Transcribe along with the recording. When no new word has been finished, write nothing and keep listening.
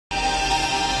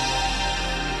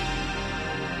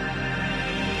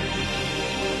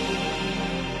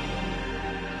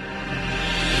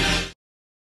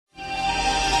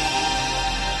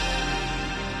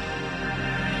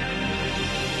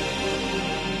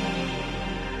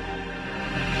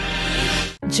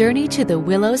Journey to the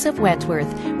Willows of Wentworth,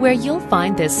 where you'll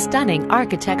find this stunning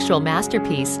architectural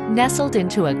masterpiece nestled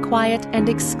into a quiet and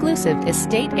exclusive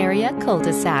estate area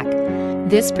cul-de-sac.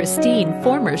 This pristine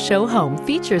former show home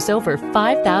features over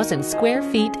 5,000 square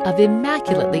feet of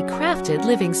immaculately crafted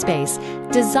living space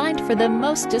designed for the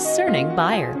most discerning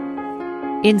buyer.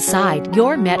 Inside,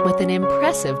 you're met with an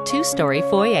impressive two-story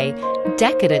foyer,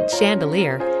 decadent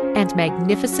chandelier, and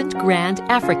magnificent grand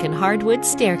African hardwood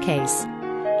staircase.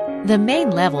 The main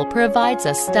level provides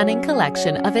a stunning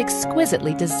collection of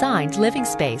exquisitely designed living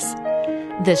space.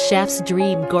 The chef's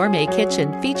dream gourmet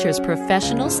kitchen features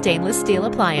professional stainless steel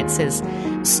appliances,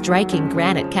 striking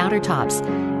granite countertops,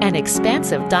 an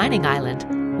expansive dining island,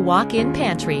 walk-in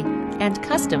pantry, and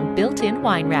custom built-in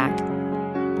wine rack.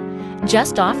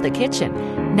 Just off the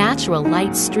kitchen, natural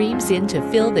light streams in to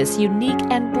fill this unique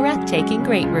and breathtaking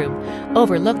great room,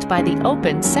 overlooked by the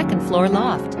open second-floor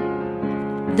loft.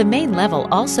 The main level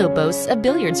also boasts a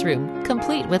billiards room,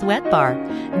 complete with wet bar,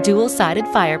 dual-sided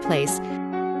fireplace,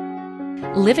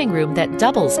 living room that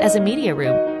doubles as a media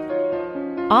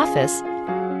room, office,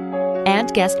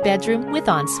 and guest bedroom with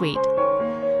ensuite.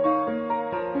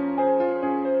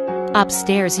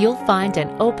 Upstairs, you'll find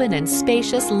an open and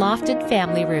spacious lofted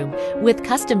family room with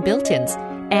custom built-ins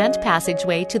and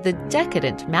passageway to the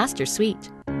decadent master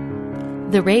suite.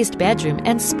 The raised bedroom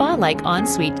and spa-like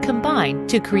ensuite combine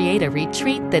to create a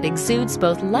retreat that exudes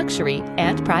both luxury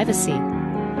and privacy.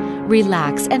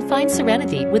 Relax and find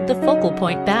serenity with the focal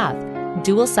point bath,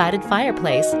 dual-sided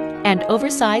fireplace, and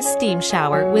oversized steam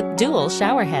shower with dual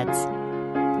shower heads.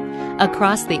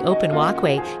 Across the open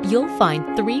walkway, you'll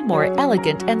find 3 more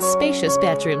elegant and spacious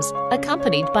bedrooms,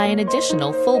 accompanied by an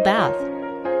additional full bath.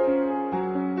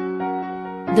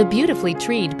 The beautifully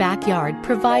treed backyard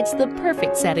provides the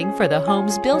perfect setting for the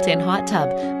home's built-in hot tub,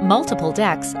 multiple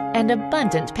decks, and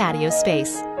abundant patio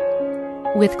space.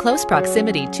 With close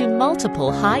proximity to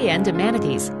multiple high-end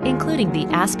amenities, including the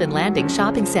Aspen Landing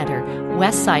Shopping Center,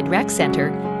 Westside Rec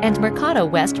Center, and Mercado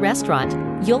West Restaurant,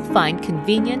 you'll find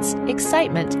convenience,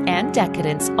 excitement, and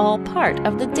decadence all part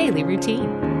of the daily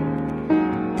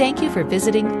routine. Thank you for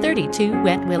visiting 32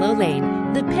 Went Willow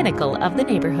Lane, the pinnacle of the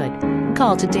neighborhood.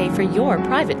 Call today for your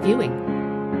private viewing.